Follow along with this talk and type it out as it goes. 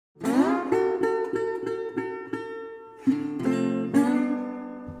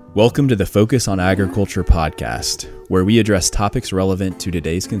Welcome to the Focus on Agriculture podcast, where we address topics relevant to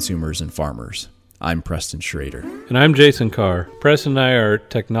today's consumers and farmers. I'm Preston Schrader. And I'm Jason Carr. Preston and I are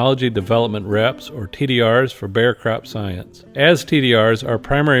Technology Development Reps, or TDRs, for Bayer Crop Science. As TDRs, our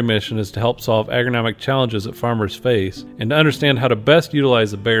primary mission is to help solve agronomic challenges that farmers face and to understand how to best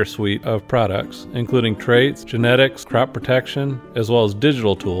utilize the Bayer suite of products, including traits, genetics, crop protection, as well as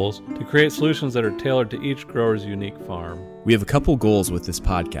digital tools, to create solutions that are tailored to each grower's unique farm. We have a couple goals with this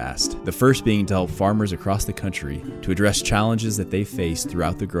podcast, the first being to help farmers across the country to address challenges that they face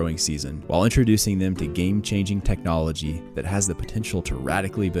throughout the growing season while introducing them to game-changing technology that has the potential to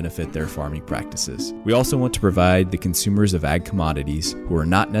radically benefit their farming practices. We also want to provide the consumers of ag commodities who are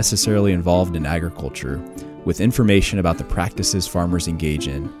not necessarily involved in agriculture with information about the practices farmers engage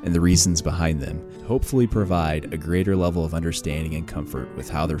in and the reasons behind them, to hopefully provide a greater level of understanding and comfort with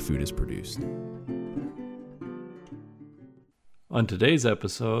how their food is produced. On today's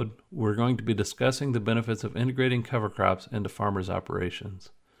episode, we're going to be discussing the benefits of integrating cover crops into farmers' operations.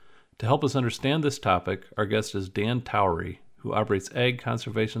 To help us understand this topic, our guest is Dan Towery, who operates Ag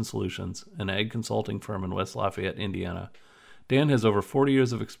Conservation Solutions, an ag consulting firm in West Lafayette, Indiana. Dan has over 40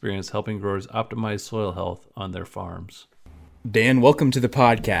 years of experience helping growers optimize soil health on their farms. Dan, welcome to the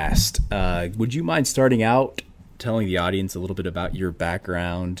podcast. Would you mind starting out telling the audience a little bit about your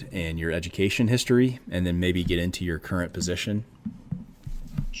background and your education history, and then maybe get into your current position?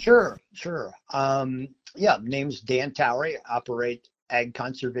 Sure. Name's Dan Towery. I operate Ag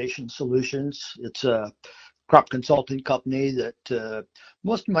Conservation Solutions. It's a crop consulting company that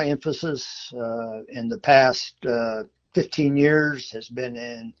most of my emphasis in the past 15 years has been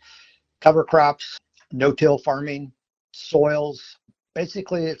in cover crops, no-till farming, soils.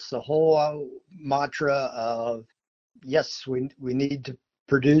 Basically, it's the whole mantra of, yes, we need to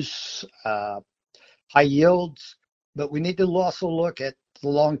produce high yields, but we need to also look at the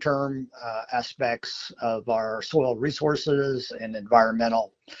long-term aspects of our soil resources and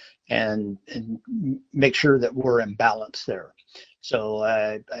environmental and make sure that we're in balance there. So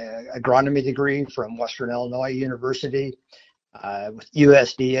agronomy degree from Western Illinois University, with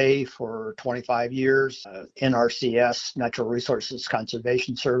USDA for 25 years, NRCS, Natural Resources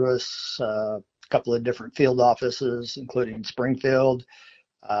Conservation Service, a couple of different field offices, including Springfield,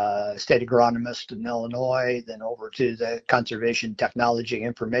 state agronomist in Illinois, then over to the Conservation Technology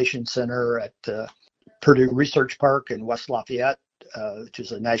Information Center at Purdue Research Park in West Lafayette, which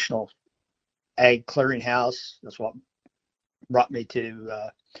is a national ag clearinghouse. That's what brought me to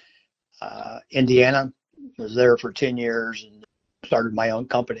Indiana. Was there for 10 years and started my own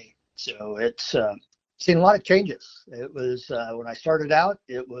company. So it's seen a lot of changes. It was when I started out,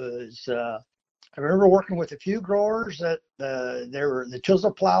 I remember working with a few growers that the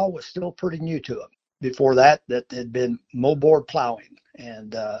chisel plow was still pretty new to them. Before that had been moldboard plowing.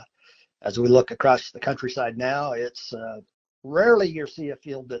 And as we look across the countryside now, it's rarely you see a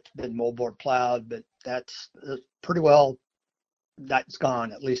field that's been moldboard plowed, but that's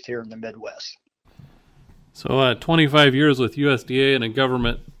gone, at least here in the Midwest. So 25 years with USDA in a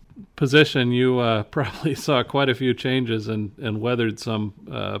government position, you probably saw quite a few changes and weathered some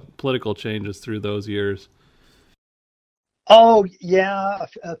political changes through those years. Oh, yeah,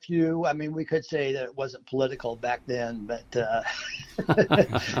 a few. I mean, we could say that it wasn't political back then, but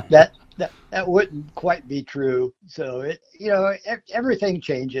that wouldn't quite be true. So everything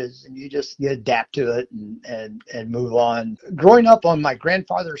changes, and you adapt to it and move on. Growing up on my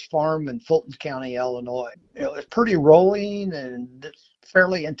grandfather's farm in Fulton County, Illinois, it was pretty rolling and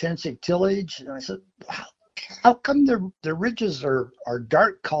fairly intensive tillage. And I said, wow, how come the ridges are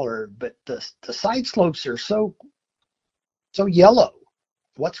dark colored, but the side slopes are so yellow?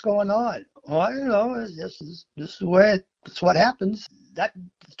 What's going on? Well, I don't know. This is the way it's what happens. That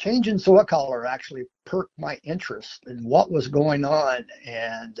change in soil color actually perked my interest in what was going on.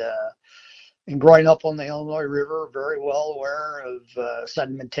 And growing up on the Illinois River, very well aware of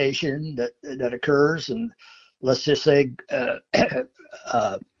sedimentation that occurs. And let's just say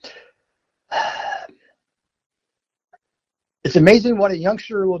it's amazing what a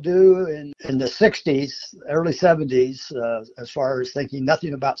youngster will do in the 60s, early 70s, as far as thinking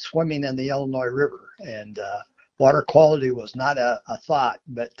nothing about swimming in the Illinois River. And water quality was not a thought,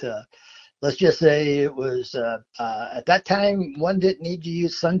 but let's just say it was, at that time, one didn't need to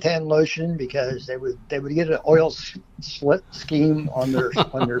use suntan lotion because they would get an oil slit scheme on their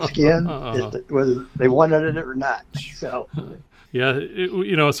skin, whether they wanted it or not. So. Yeah,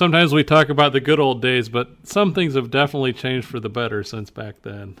 sometimes we talk about the good old days, but some things have definitely changed for the better since back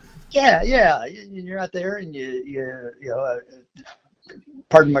then. Yeah. You're out there and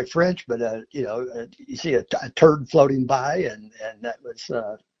pardon my French, but you see a turd floating by, and that was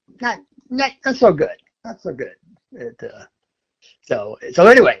not so good. Not so good. So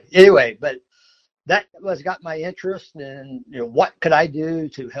anyway, but that was got my interest in, what could I do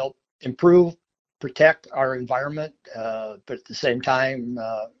to help improve, protect our environment, but at the same time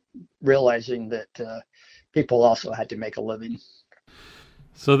realizing that people also had to make a living.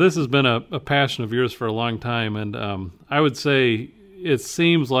 So this has been a passion of yours for a long time, and I would say it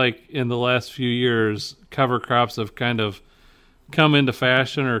seems like in the last few years, cover crops have kind of come into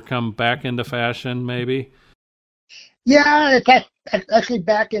fashion or come back into fashion, maybe. Yeah, it's actually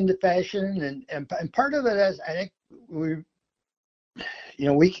back into fashion, and part of it is I think we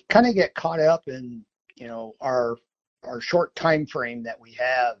kind of get caught up in our short time frame that we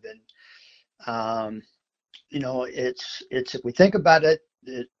have, and it's if we think about it,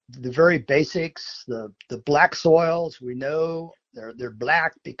 the very basics, the black soils, we know they're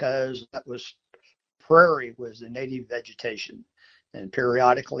black because prairie was the native vegetation, and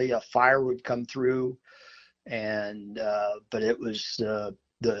periodically a fire would come through. And but it was the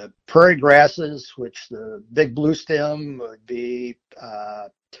prairie grasses, which the big blue stem would be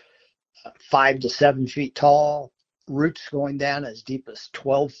 5 to 7 feet tall, roots going down as deep as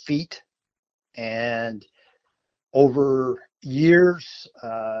 12 feet. And over years,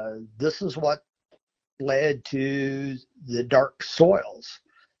 this is what led to the dark soils.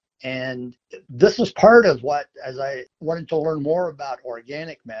 And this is part of what, as I wanted to learn more about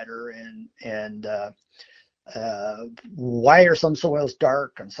organic matter and why are some soils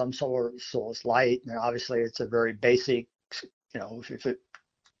dark and some soils light? And obviously, it's a very basic, if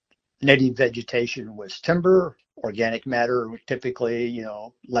native vegetation was timber, organic matter was typically,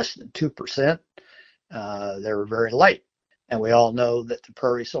 less than 2%. They were very light. And we all know that the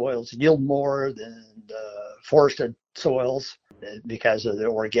prairie soils yield more than the forested soils because of the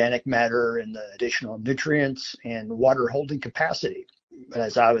organic matter and the additional nutrients and water holding capacity. But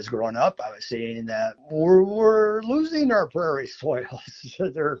as I was growing up, I was seeing that we're losing our prairie soils.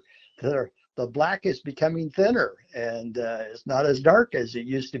 The black is becoming thinner, and it's not as dark as it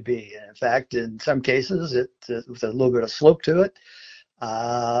used to be. And in fact, in some cases, with a little bit of slope to it,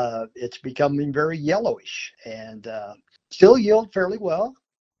 it's becoming very yellowish, and still yield fairly well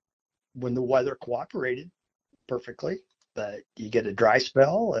when the weather cooperated perfectly. But you get a dry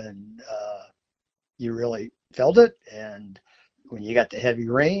spell, and you really felt it. And when you got the heavy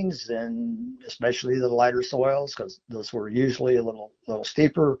rains, and especially the lighter soils, because those were usually a little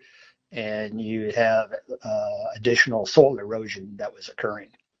steeper, and you have additional soil erosion that was occurring.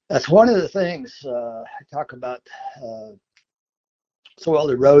 That's one of the things I talk about, soil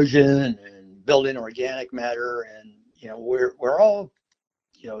erosion and building organic matter, and we're all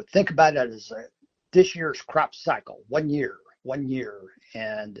think about it as this year's crop cycle, 1 year,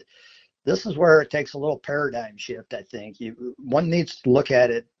 and this is where it takes a little paradigm shift. I think one needs to look at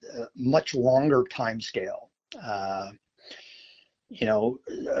it much longer time scale. Some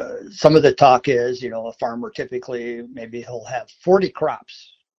of the talk is, a farmer typically maybe he'll have 40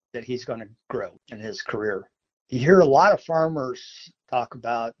 crops that he's going to grow in his career. You hear a lot of farmers talk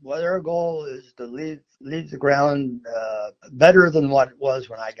about, well, their goal is to leave the ground better than what it was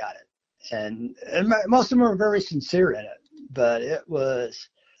when I got it. And most of them are very sincere in it, but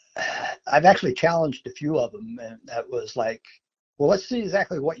I've actually challenged a few of them, and that was like, well, let's see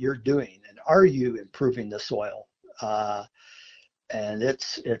exactly what you're doing, and are you improving the soil? And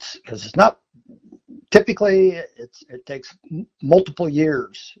it's because it's not typically it takes multiple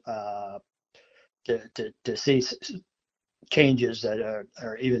years to see changes that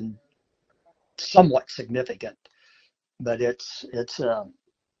are even somewhat significant, but it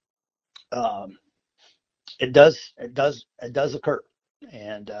does occur.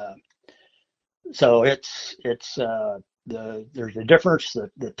 And so there's a difference.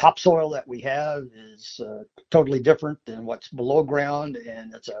 The topsoil that we have is totally different than what's below ground,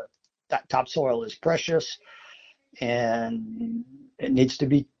 and that topsoil is precious, and it needs to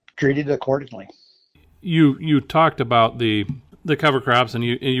be treated accordingly. You talked about the cover crops, and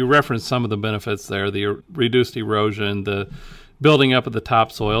you referenced some of the benefits there: the reduced erosion, the building up of the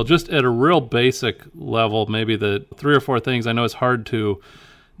topsoil. Just at a real basic level, maybe the 3 or 4 things. I know it's hard to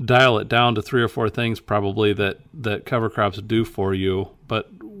dial it down to 3 or 4 things probably that cover crops do for you,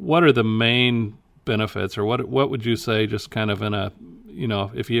 but what are the main benefits, or what would you say, just kind of in a,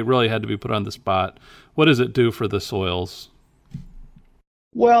 if you really had to be put on the spot, what does it do for the soils?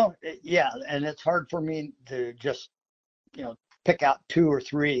 Well, yeah, and it's hard for me to just, pick out 2 or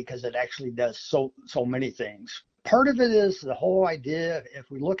 3 because it actually does so many things. Part of it is the whole idea, if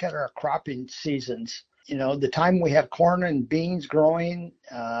we look at our cropping seasons, the time we have corn and beans growing,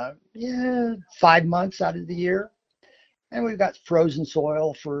 5 months out of the year. and we've got frozen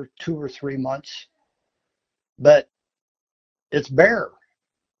soil for 2 or 3 months, but it's bare.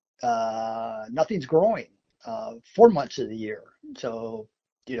 Nothing's growing 4 months of the year. So,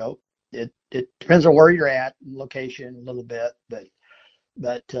 it depends on where you're at, location a little bit, but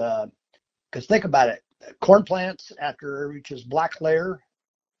because think about it, corn plants, after it reaches black layer,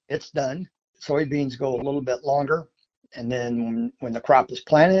 it's done. Soybeans go a little bit longer, and then when the crop is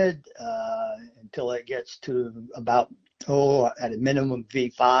planted, until it gets to about at a minimum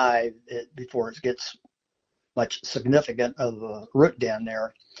V5 before it gets much significant of a root down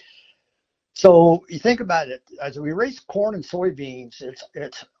there. So you think about it, as we raise corn and soybeans,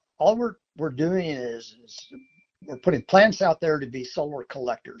 it's all we're doing is we're putting plants out there to be solar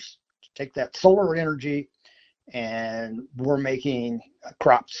collectors. Take that solar energy, and we're making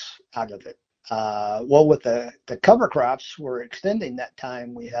crops out of it. Well, with the cover crops, we're extending that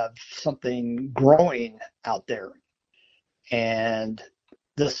time. We have something growing out there, and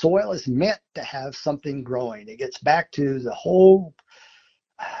the soil is meant to have something growing. It gets back to the whole,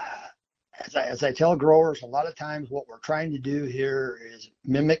 as I tell growers, a lot of times what we're trying to do here is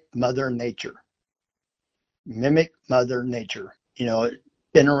mimic Mother Nature. Mimic Mother Nature. It's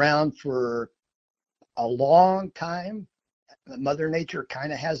been around for a long time. Mother Nature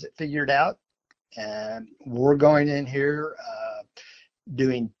kind of has it figured out. And we're going in here,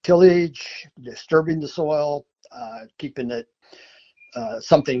 doing tillage, disturbing the soil, keeping it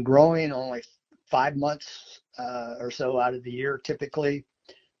something growing only 5 months or so out of the year typically.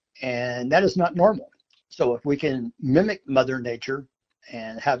 And that is not normal. So if we can mimic Mother Nature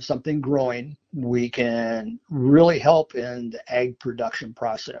and have something growing, we can really help in the ag production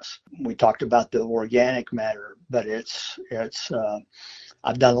process. We talked about the organic matter, but it's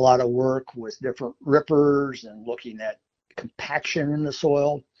I've done a lot of work with different rippers and looking at compaction in the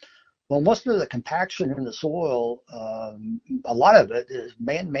soil. Well, most of the compaction in the soil, a lot of it is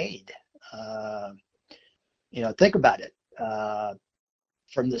man-made. Think about it.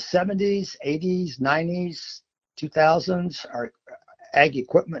 From the 70s, 80s, 90s, 2000s, our ag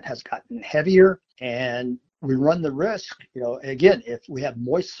equipment has gotten heavier, and we run the risk, again, if we have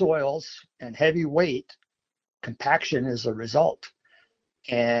moist soils and heavy weight, compaction is a result.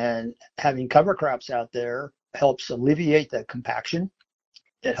 And having cover crops out there helps alleviate the compaction.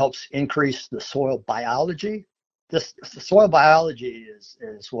 It helps increase the soil biology. The soil biology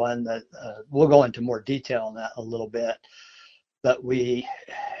is one that we'll go into more detail on that a little bit. But we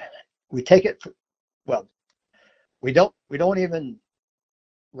take it, we don't even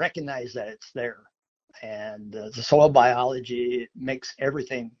recognize that it's there. And the soil biology makes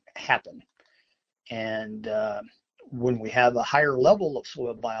everything happen. And when we have a higher level of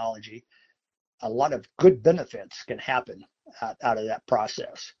soil biology, a lot of good benefits can happen out of that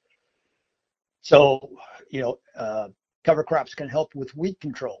process. So, cover crops can help with weed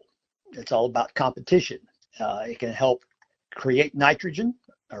control. It's all about competition. It can help create nitrogen.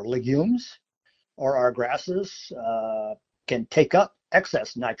 Our legumes or our grasses can take up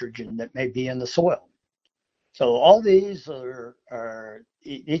excess nitrogen that may be in the soil. So all these are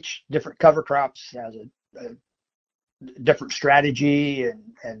each different cover crops has a different strategy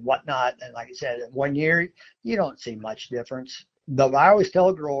and whatnot. And like I said, in 1 year, you don't see much difference. But I always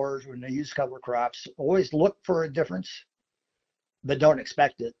tell growers when they use cover crops, always look for a difference, but don't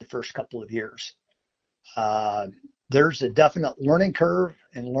expect it the first couple of years. There's a definite learning curve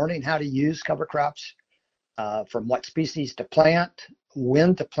in learning how to use cover crops, from what species to plant,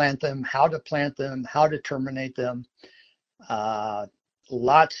 when to plant them, how to terminate them.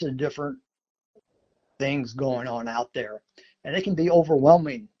 Lots of different things going on out there, and it can be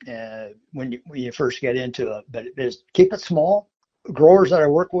overwhelming when you first get into it. But keep it small. Growers that I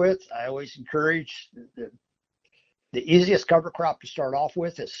work with, I always encourage the easiest cover crop to start off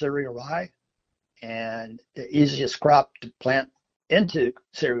with is cereal rye, and the easiest crop to plant into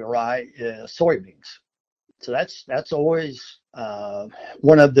cereal rye is soybeans. So that's always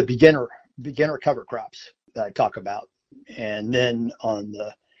one of the beginner cover crops that I talk about. And then on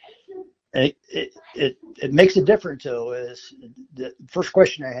it makes a difference though, is the first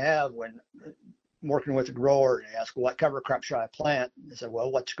question I have when working with a grower, they ask, what cover crop should I plant? I said,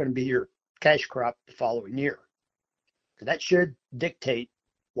 well, what's going to be your cash crop the following year? So that should dictate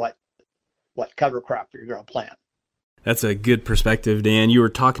what cover crop you're going to plant. That's a good perspective, Dan. You were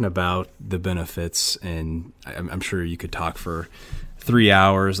talking about the benefits, and I'm sure you could talk for 3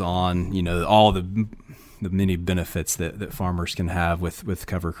 hours on, all the many benefits that farmers can have with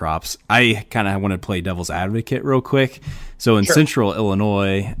cover crops. I kind of want to play devil's advocate real quick. So in Central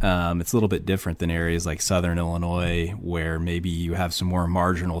Illinois, it's a little bit different than areas like Southern Illinois, where maybe you have some more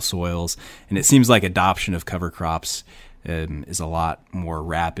marginal soils. And it seems like adoption of cover crops is a lot more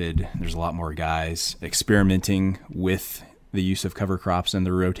rapid. There's a lot more guys experimenting with the use of cover crops and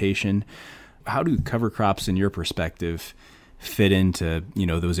the rotation. How do cover crops, in your perspective, fit into,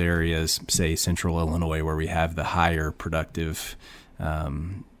 those areas, say central Illinois, where we have the higher productive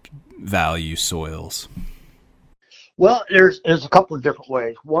value soils? Well, there's a couple of different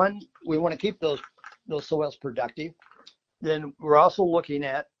ways. One, we want to keep those soils productive. Then we're also looking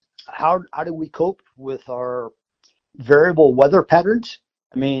at how do we cope with our variable weather patterns.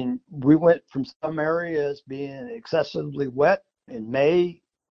 I mean, we went from some areas being excessively wet in May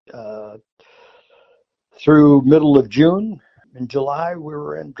through middle of June. In July, we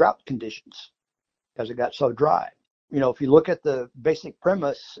were in drought conditions because it got so dry. If you look at the basic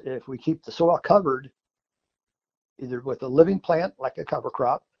premise, if we keep the soil covered, either with a living plant like a cover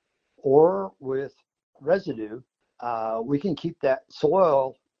crop or with residue, we can keep that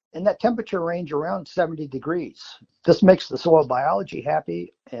soil in that temperature range around 70 degrees. This makes the soil biology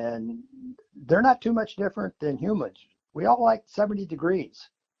happy, and they're not too much different than humans. We all like 70 degrees.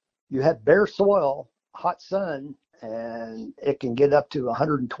 You have bare soil, hot sun, and it can get up to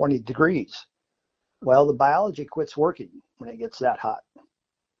 120 degrees. Well, the biology quits working when it gets that hot,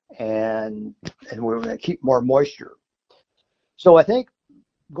 and we're going to keep more moisture. So I think,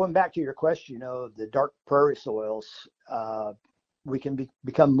 going back to your question, the dark prairie soils, we can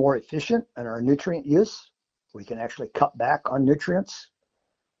become more efficient in our nutrient use. We can actually cut back on nutrients.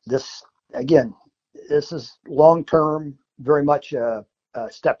 This is long-term, very much a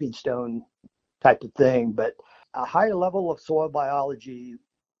stepping stone type of thing, but a high level of soil biology,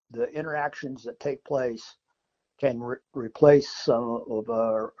 the interactions that take place can replace some of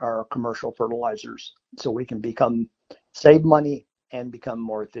our commercial fertilizers, so we can save money and become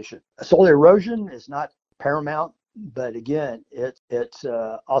more efficient. Soil erosion is not paramount, but again, it's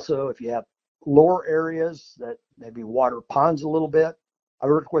also, if you have lower areas that maybe water ponds a little bit. I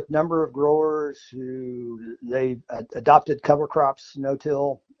work with a number of growers who they adopted cover crops,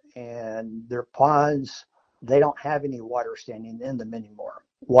 no-till, and their ponds, they don't have any water standing in them anymore.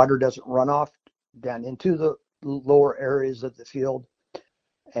 Water doesn't run off down into the lower areas of the field,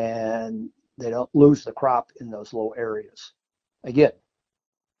 and they don't lose the crop in those low areas. Again,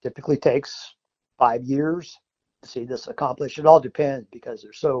 typically takes 5 years to see this accomplished. It all depends, because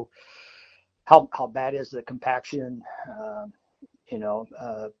they're so, how bad is the compaction,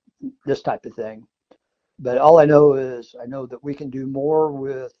 this type of thing. But all I know is that we can do more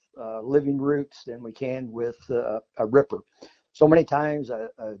with living roots than we can with a ripper. So many times a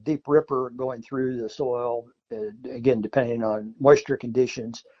deep ripper going through the soil, again, depending on moisture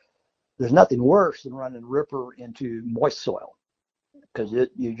conditions, there's nothing worse than running ripper into moist soil, because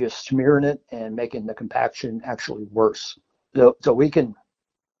you're just smearing it and making the compaction actually worse. So we can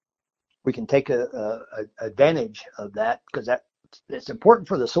take a advantage of that, because it's important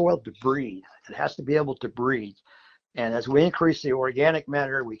for the soil to breathe. It has to be able to breathe. And as we increase the organic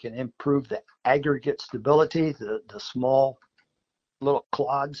matter, we can improve the aggregate stability, the small little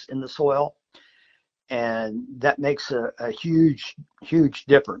clods in the soil. And that makes a huge, huge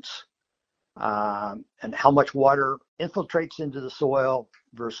difference. And how much water infiltrates into the soil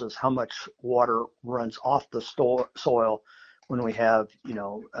versus how much water runs off the soil when we have,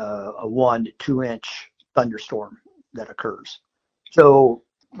 a 1 to 2 inch thunderstorm that occurs. So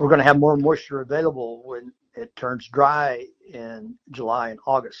we're going to have more moisture available when it turns dry in July and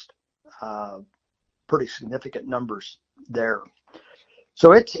August. Pretty significant numbers there.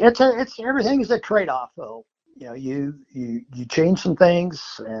 So it's everything is a trade-off, though. You change some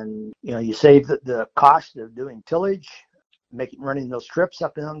things, and you save the cost of doing tillage, running those trips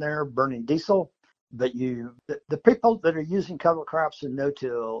up and down there, burning diesel. But the people that are using cover crops and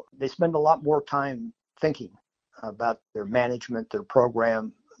no-till, they spend a lot more time thinking about their management, their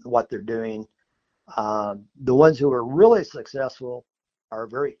program, what they're doing. The ones who are really successful are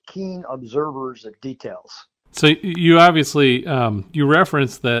very keen observers of details. So you obviously, you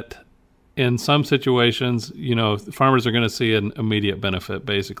referenced that in some situations, farmers are going to see an immediate benefit,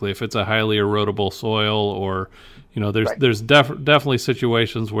 basically, if it's a highly erodible soil, or, there's definitely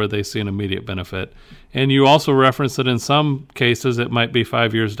situations where they see an immediate benefit. And you also referenced that in some cases it might be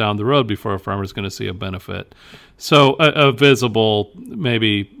 5 years down the road before a farmer is going to see a benefit. So a visible,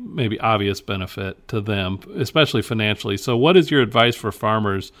 maybe obvious benefit to them, especially financially. So what is your advice for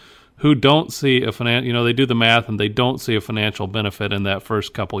farmers who don't see they do the math and they don't see a financial benefit in that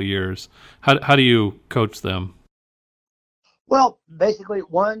first couple of years? How do you coach them? Well, basically,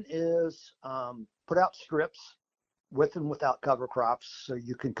 one is put out strips with and without cover crops, so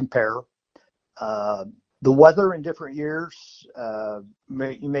you can compare. The weather in different years,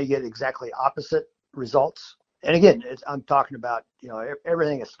 you may get exactly opposite results. And again, I'm talking about,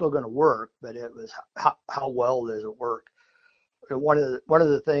 everything is still going to work, but it was how well does it work? One of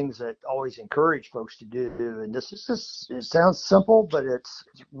the things that I always encourage folks to do, and this is just, it sounds simple, but it's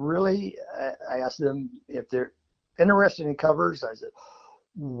really, I ask them if they're interested in covers. I said,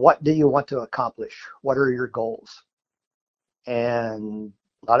 what do you want to accomplish? What are your goals? And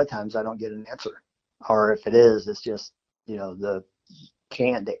a lot of times I don't get an answer, or if it is, it's just, the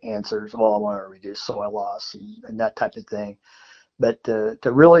canned answers. Well, I want to reduce soil loss and that type of thing. But to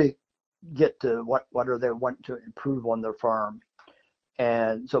really get to what are they wanting to improve on their farm.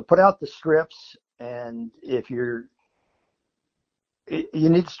 And so put out the strips, and if you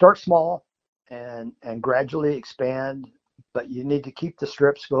need to start small and gradually expand, but you need to keep the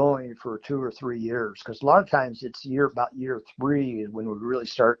strips going for 2 or 3 years, because a lot of times it's about year 3 when we really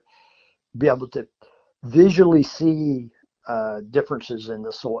start be able to visually see differences in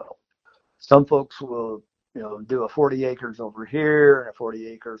the soil. Some folks will do a 40 acres over here and a 40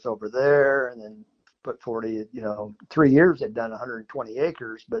 acres over there, and then put 40, 3 years they've done 120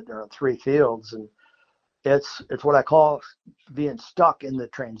 acres, but they're on 3 fields. And it's what I call being stuck in the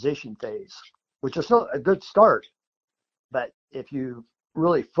transition phase, which is still a good start. But if you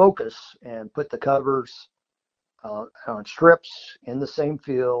really focus and put the covers on strips in the same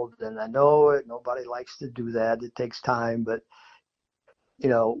field, and I know nobody likes to do that, it takes time, but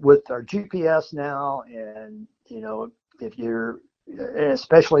with our GPS now, and if you're, and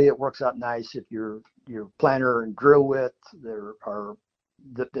especially it works out nice if your planter and drill width there are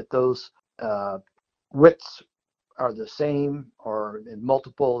that those widths are the same or in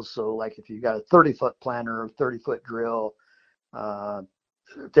multiples. So like if you got a 30-foot planter, 30-foot drill,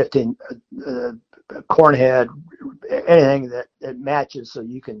 15 corn head, anything that matches, so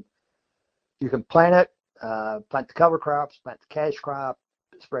you can plant it, plant the cover crops, plant the cash crop,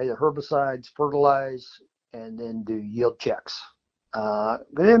 spray the herbicides, fertilize, and then do yield checks. But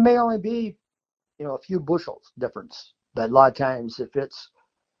it may only be, a few bushels difference. But a lot of times, if it's,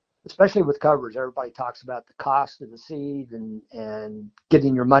 especially with covers, everybody talks about the cost of the seed and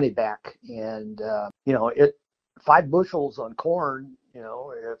getting your money back. And, 5 bushels on corn, if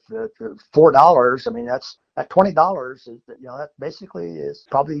 $4, I mean, that's at $20, that basically is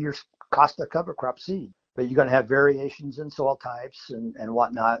probably your cost of cover crop seed. But you're going to have variations in soil types and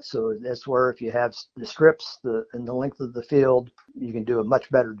whatnot. So that's where if you have the strips in the length of the field, you can do a much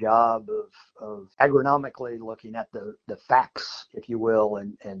better job of agronomically looking at the facts, if you will,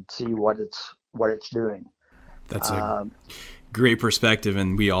 and see what it's doing. That's a great perspective.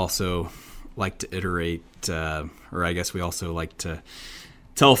 And we also like to iterate, or I guess we also like to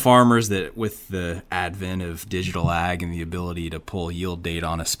tell farmers that with the advent of digital ag and the ability to pull yield data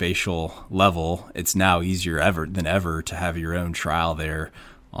on a spatial level, it's now easier than ever to have your own trial there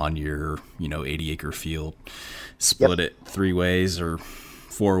on your 80-acre field. Split it 3 ways or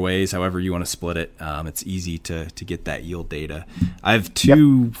 4 ways, however you want to split it. It's easy to get that yield data. I have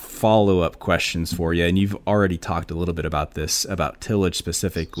 2 follow-up questions for you, and you've already talked a little bit about this, about tillage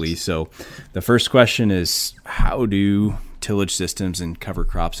specifically. So the first question is, how do tillage systems and cover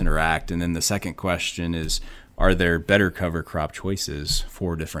crops interact? And then the second question is, are there better cover crop choices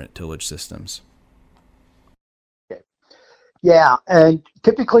for different tillage systems? Okay. Yeah, and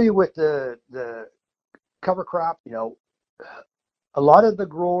typically with the cover crop, a lot of the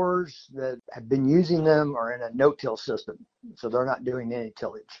growers that have been using them are in a no-till system, so they're not doing any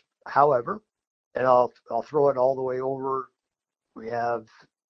tillage. However, and I'll throw it all the way over, we have,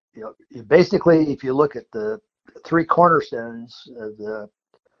 basically, if you look at the 3 cornerstones of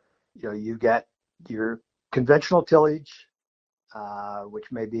you've got your conventional tillage,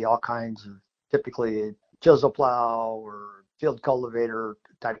 which may be all kinds of, typically chisel plow or field cultivator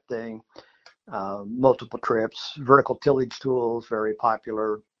type thing, multiple trips, vertical tillage tools, very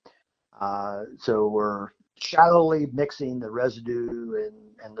popular. So we're shallowly mixing the residue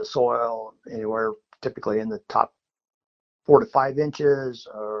and the soil anywhere typically in the top 4 to 5 inches,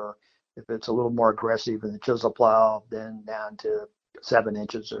 or if it's a little more aggressive in the chisel plow, then down to 7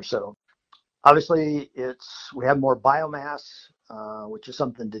 inches or so. Obviously, we have more biomass, which is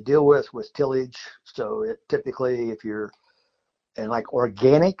something to deal with tillage. So it typically, if you're in like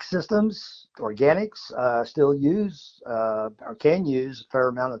organic systems, organics still use or can use a fair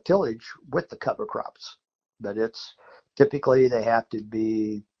amount of tillage with the cover crops, but it's typically they have to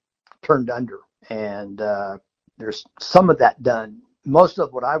be turned under, and there's some of that done. Most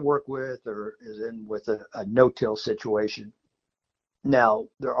of what I work with is with a no-till situation. Now,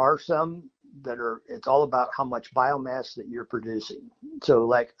 there are some that it's all about how much biomass that you're producing. So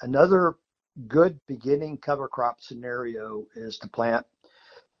like another good beginning cover crop scenario is to plant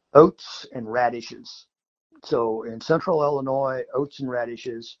oats and radishes. So in central Illinois, oats and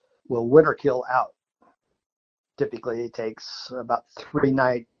radishes will winter kill out. Typically, it takes about 3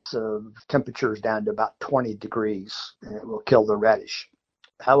 nights of temperatures down to about 20 degrees, and it will kill the radish.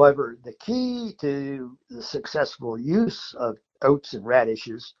 However, the key to the successful use of oats and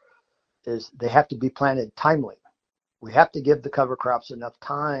radishes is they have to be planted timely. We have to give the cover crops enough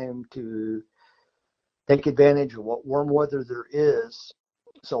time to take advantage of what warm weather there is.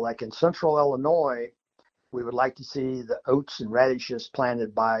 So like in central Illinois, we would like to see the oats and radishes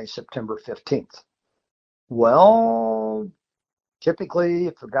planted by September 15th. Well, typically,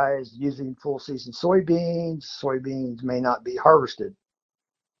 if a guy is using full season soybeans may not be harvested.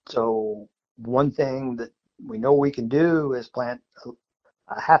 So one thing that we know we can do is plant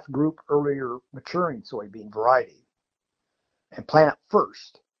a half group earlier maturing soybean variety and plant it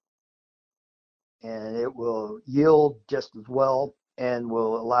first. And it will yield just as well and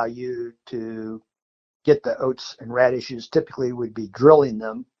will allow you to get the oats and radishes. Typically, we'd be drilling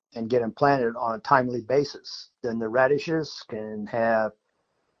them and get them planted on a timely basis. Then the radishes can have,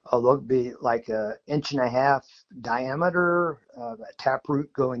 they'll be like 1.5 inches diameter, a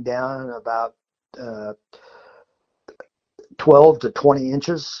taproot going down about 12 to 20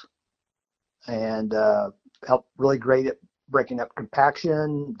 inches, and help really great at breaking up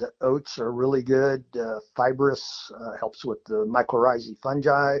compaction. The oats are really good, fibrous, helps with the mycorrhizae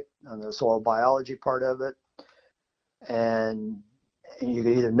fungi and the soil biology part of it. And you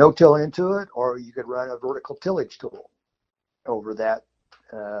could either no-till into it, or you could run a vertical tillage tool over that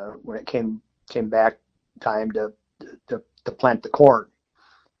when it came back time to plant the corn.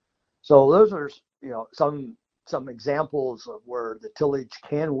 So those are some examples of where the tillage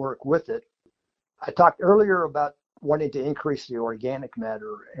can work with it. I talked earlier about wanting to increase the organic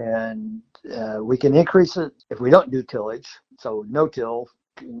matter, and we can increase it if we don't do tillage. So no-till,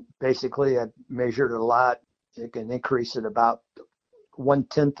 basically, I measured a lot. It can increase it about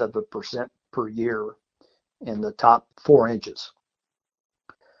 0.1% per year in the top 4 inches.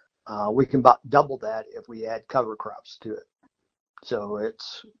 We can about double that if we add cover crops to it. So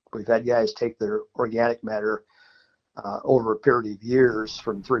we've had guys take their organic matter over a period of years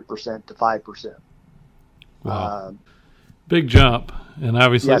from 3% to 5%. Wow. Big jump. And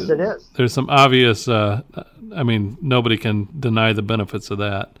obviously, yes, it is. There's some obvious, nobody can deny the benefits of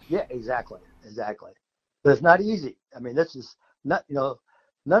that. Yeah, exactly. But it's not easy. I mean, this is not,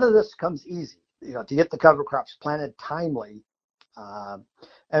 none of this comes easy, to get the cover crops planted timely.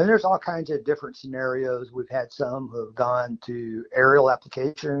 And there's all kinds of different scenarios. We've had some who have gone to aerial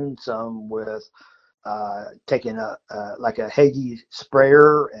application, some with taking a Hagie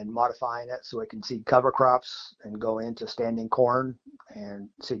sprayer and modifying it so it can seed cover crops and go into standing corn and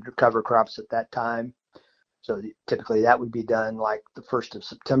seed cover crops at that time. So typically that would be done like the 1st of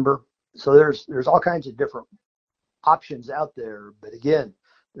September. So there's all kinds of different options out there. But again,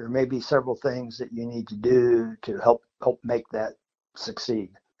 there may be several things that you need to do to help make that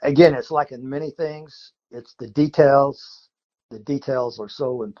succeed. Again, it's like in many things, it's the details. The details are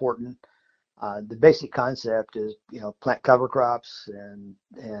so important. The basic concept is, plant cover crops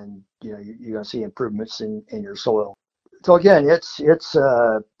and you're going to see improvements in your soil. So again, it's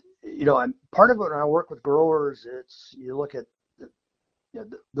and part of it when I work with growers, you look at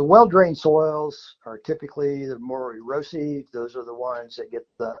the well-drained soils are typically the more erosive. Those are the ones that get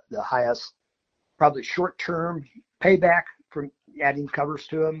the highest, probably short-term payback from adding covers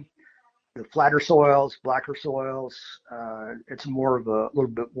to them. The flatter soils, blacker soils, it's a little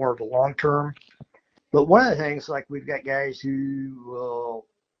bit more of a long-term. But one of the things, like we've got guys who will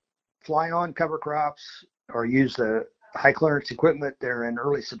fly on cover crops or use the high clearance equipment there in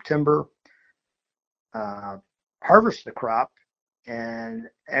early September, harvest the crop, and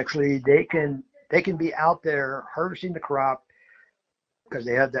actually they can be out there harvesting the crop because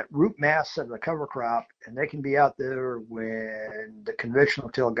they have that root mass of the cover crop, and they can be out there when the conventional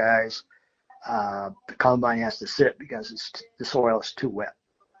till guys, the combine has to sit because the soil is too wet.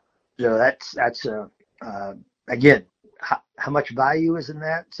 So that's again, how much value is in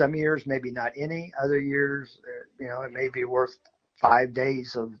that? Some years maybe not any. Other years, it may be worth 5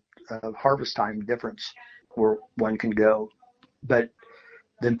 days of harvest time difference where one can go. But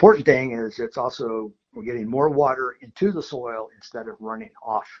the important thing is we're getting more water into the soil instead of running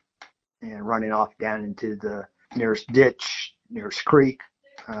off down into the nearest ditch, nearest creek,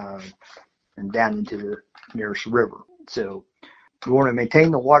 and down into the nearest river. So we want to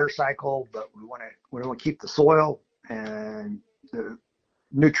maintain the water cycle, but we want to keep the soil and the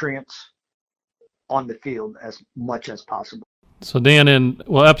nutrients on the field as much as possible. So Dan, in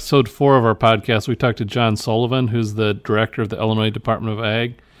episode 4 of our podcast, we talked to John Sullivan, who's the director of the Illinois Department of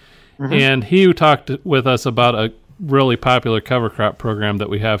Ag. And he talked with us about a really popular cover crop program that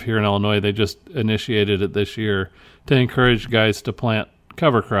we have here in Illinois. They just initiated it this year to encourage guys to plant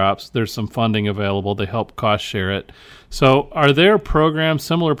cover crops. There's some funding available. They help cost share it. So are there programs,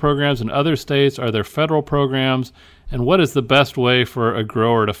 similar programs in other states? Are there federal programs? And what is the best way for a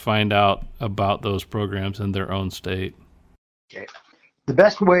grower to find out about those programs in their own state? Okay. The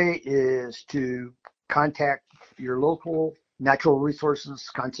best way is to contact your local Natural Resources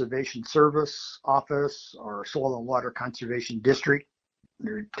Conservation Service office or Soil and Water Conservation District.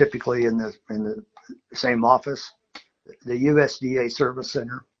 They're typically in the same office. The USDA Service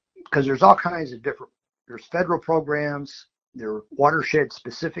Center, because there's all kinds of there's federal programs, there are watershed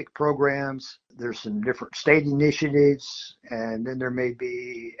specific programs, there's some different state initiatives, and then there may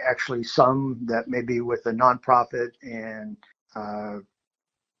be actually some that may be with a nonprofit and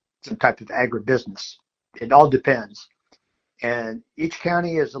some type of agribusiness. It all depends. And each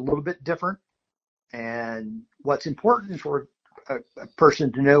county is a little bit different. And what's important for a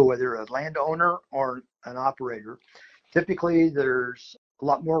person to know, whether a landowner or an operator, typically there's a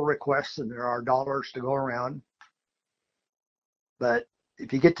lot more requests than there are dollars to go around. But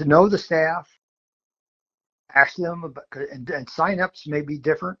if you get to know the staff, ask them about, and sign-ups may be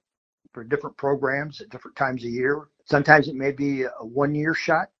different for different programs at different times of year. Sometimes it may be a 1-year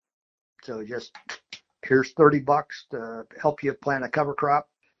shot. So just here's $30 to help you plant a cover crop.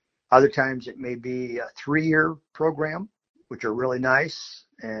 Other times it may be a 3-year program, which are really nice.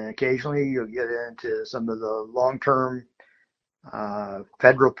 And occasionally you'll get into some of the long-term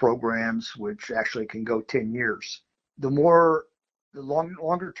federal programs, which actually can go 10 years. The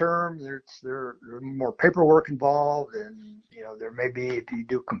longer term, there's more paperwork involved, and there may be, if you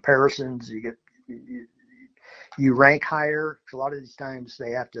do comparisons, you rank higher. A lot of these times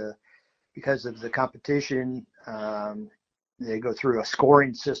they have to, because of the competition, they go through a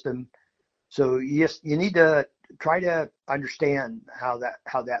scoring system. So yes, you need to try to understand how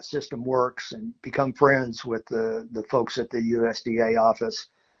that system works and become friends with the folks at the USDA office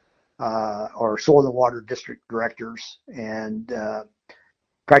or Soil and Water District directors, and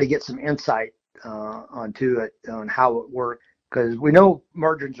try to get some insight onto it, on how it works, because we know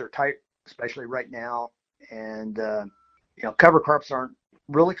margins are tight, especially right now, and cover crops aren't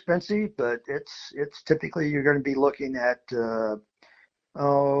real expensive, but it's typically you're going to be looking at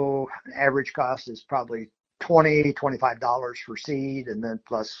average cost is probably $20-$25 for seed, and then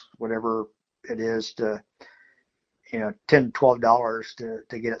plus whatever it is to $10-$12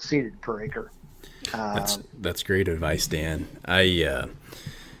 to get it seeded per acre. That's great advice, Dan.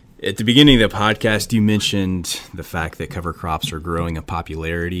 At the beginning of the podcast, you mentioned the fact that cover crops are growing in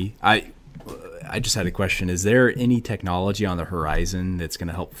popularity. I just had a question. Is there any technology on the horizon that's going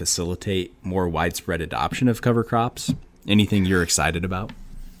to help facilitate more widespread adoption of cover crops? Anything you're excited about?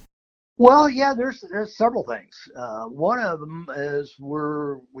 Well, yeah, there's several things. One of them is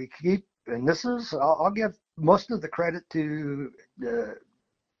we keep, and this is, I'll give most of the credit to the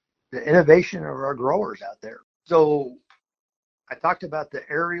innovation of our growers out there. So I talked about the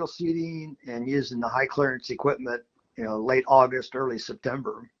aerial seeding and using the high clearance equipment, late August, early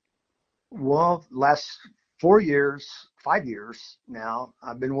September. Well, last 5 years now,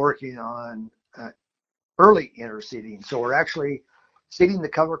 I've been working on early interseeding. So we're actually seeding the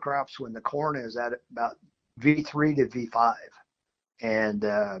cover crops when the corn is at about V3 to V5. And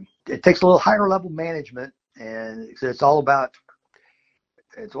it takes a little higher level management, and it's all about,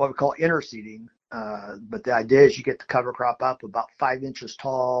 it's what we call interseeding. But the idea is you get the cover crop up about 5 inches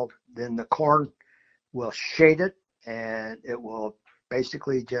tall, then the corn will shade it, and it will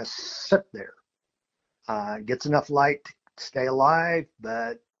basically just sit there. Gets enough light to stay alive,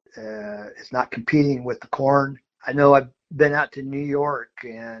 but it's not competing with the corn. I know I've been out to New York,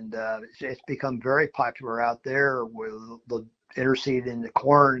 and it's become very popular out there with the interseed in the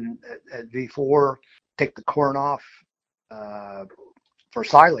corn at V4, take the corn off for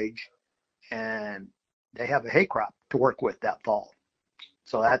silage, and they have a hay crop to work with that fall.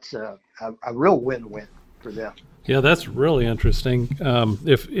 So that's a real win-win for them. Yeah, that's really interesting.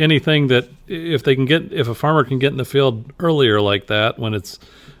 If a farmer can get in the field earlier like that, when it's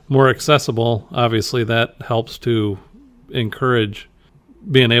more accessible, obviously that helps to encourage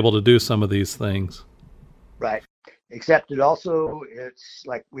being able to do some of these things. Right. Except it's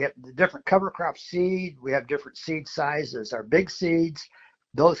like we have the different cover crop seed. We have different seed sizes. Our big seeds,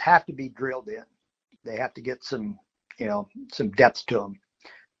 those have to be drilled in. They have to get some depth to them.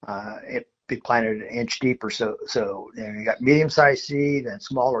 It be planted an inch deep or so. So you got medium-sized seed and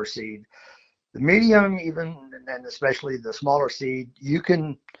smaller seed. The medium, even, and especially the smaller seed, you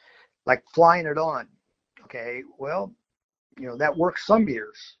can, like flying it on. Okay, well, that works some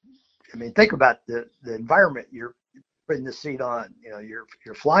years. I mean, think about the environment you're putting the seed on. You know, you're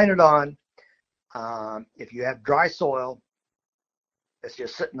flying it on. If you have dry soil, it's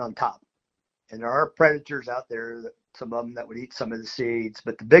just sitting on top. And there are predators out there, some of them that would eat some of the seeds.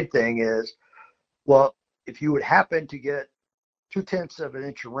 But the big thing is, well, if you would happen to get 0.2 of an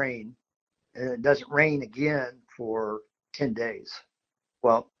inch of rain and it doesn't rain again for 10 days,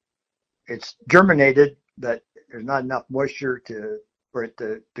 well, it's germinated, but there's not enough moisture for it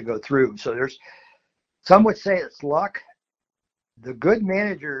to go through. So some would say it's luck. The good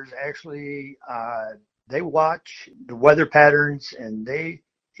managers actually, they watch the weather patterns, and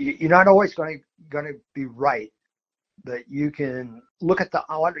you're not always going to be right, but you can look at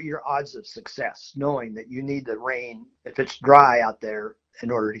what are your odds of success, knowing that you need the rain if it's dry out there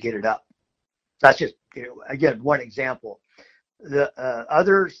in order to get it up. That's just, again, one example. The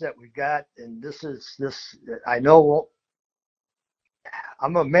others that we've got, and this I know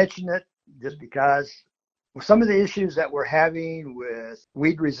I'm going to mention it just because with some of the issues that we're having with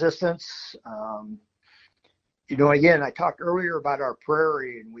weed resistance, again, I talked earlier about our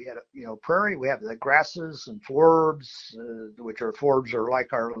prairie, and we had, prairie, we have the grasses and forbs, forbs are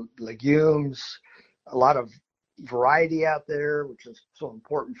like our legumes, a lot of variety out there, which is so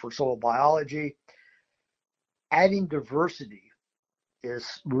important for soil biology. Adding diversity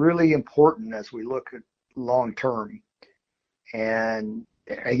is really important as we look at long term. And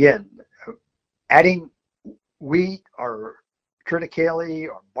again, adding wheat or triticale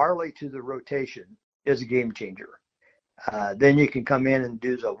or barley to the rotation is a game changer. Then you can come in and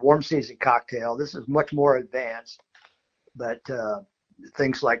do the warm season cocktail. This is much more advanced, but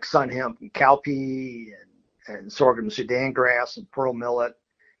things like sun hemp and cowpea and sorghum Sudan grass and pearl millet,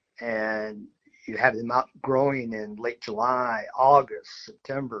 and you have them out growing in late July, August,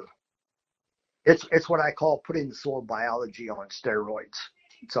 September. It's what I call putting the soil biology on steroids.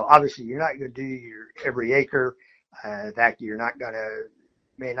 So obviously you're not going to do your every acre. In fact,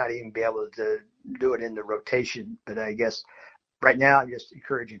 may not even be able to do it in the rotation. But I guess right now I'm just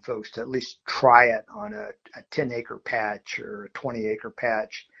encouraging folks to at least try it on a 10-acre patch or a 20-acre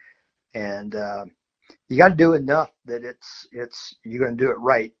patch. And you got to do enough that you're going to do it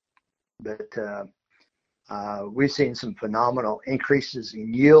right. But we've seen some phenomenal increases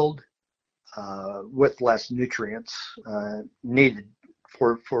in yield with less nutrients needed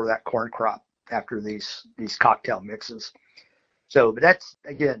for that corn crop after these cocktail mixes. So, but that's,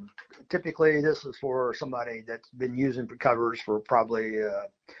 again, typically this is for somebody that's been using covers for probably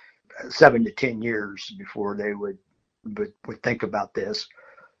 7 to 10 years before they would think about this.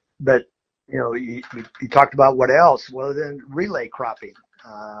 But you talked about what else? Well, then relay cropping.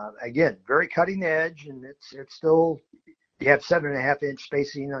 Again, very cutting edge, and it's still, you have 7.5-inch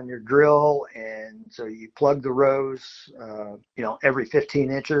spacing on your drill, and so you plug the rows, every 15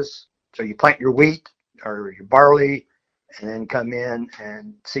 inches. So you plant your wheat or your barley, and then come in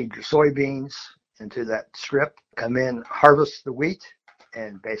and seed your soybeans into that strip. Come in, harvest the wheat,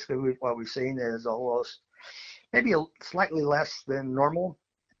 and basically what we've seen is almost maybe slightly less than normal,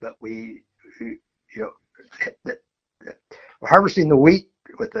 but we're harvesting the wheat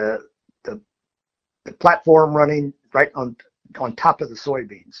with the platform running right on top of the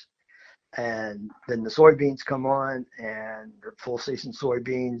soybeans. And then the soybeans come on, and they're full season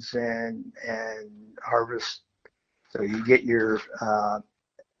soybeans and harvest. So you get your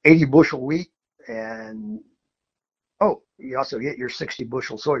 80 bushel wheat, and you also get your 60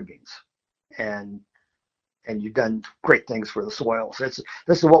 bushel soybeans, and you've done great things for the soil. So this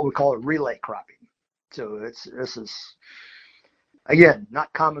is what we call a relay cropping. So this is, again,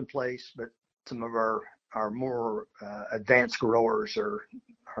 not commonplace, but some of our more advanced growers are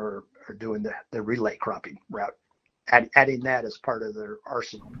doing the relay cropping route, adding that as part of their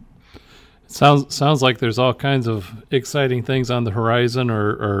arsenal. Sounds like there's all kinds of exciting things on the horizon,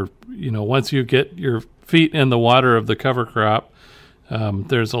 or once you get your feet in the water of the cover crop,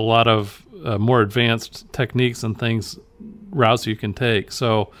 there's a lot of more advanced techniques and routes you can take.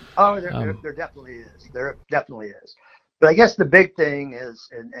 So there definitely is. There definitely is. But I guess the big thing is,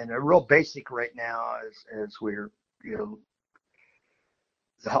 and a real basic right now is we're,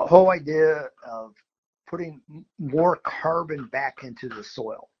 the whole idea of putting more carbon back into the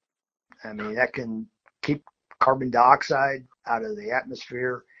soil. I mean, that can keep carbon dioxide out of the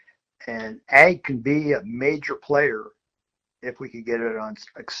atmosphere, and ag can be a major player if we could get it on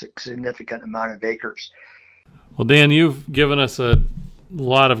a significant amount of acres. Well, Dan, you've given us a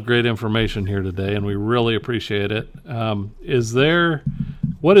lot of great information here today, and we really appreciate it.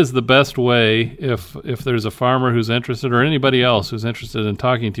 What is the best way, if there's a farmer who's interested, or anybody else who's interested in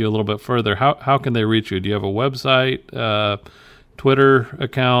talking to you a little bit further, how can they reach you? Do you have a website? Twitter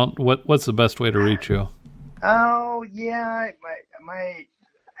account? What's the best way to reach you? Oh yeah,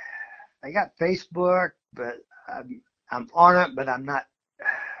 I got Facebook, but I'm on it, but I'm not.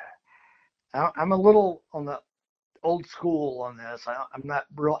 I'm a little on the old school on this. I'm not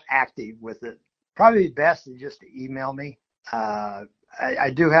real active with it. Probably best is just to email me. I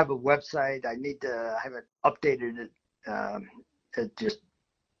do have a website. I haven't updated it. It just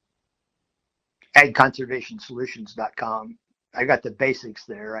agconservationsolutions.com. I got the basics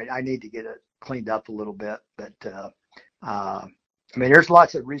there. I need to get it cleaned up a little bit, but I mean, there's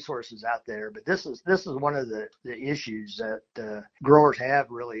lots of resources out there, but this is one of the issues that growers have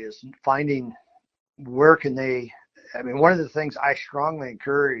really is finding where can they. I mean, one of the things I strongly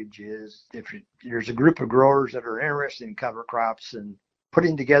encourage is if there's a group of growers that are interested in cover crops and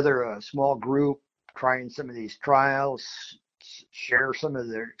putting together a small group, trying some of these trials, share some of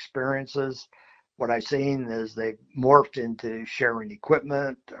their experiences. What I've seen is they've morphed into sharing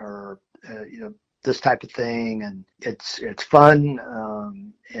equipment or this type of thing, and it's fun,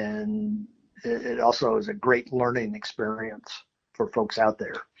 and it also is a great learning experience for folks out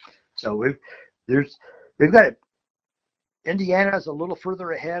there. So we've got Indiana's a little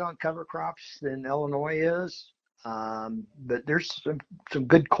further ahead on cover crops than Illinois is, but there's some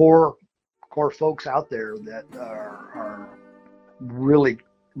good core folks out there that are really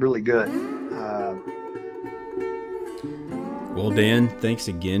good. Well, Dan, thanks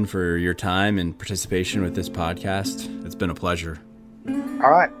again for your time and participation with this podcast. It's been a pleasure.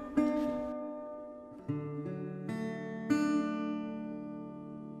 All right.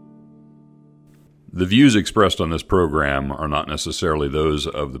 The views expressed on this program are not necessarily those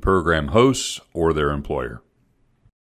of the program hosts or their employer.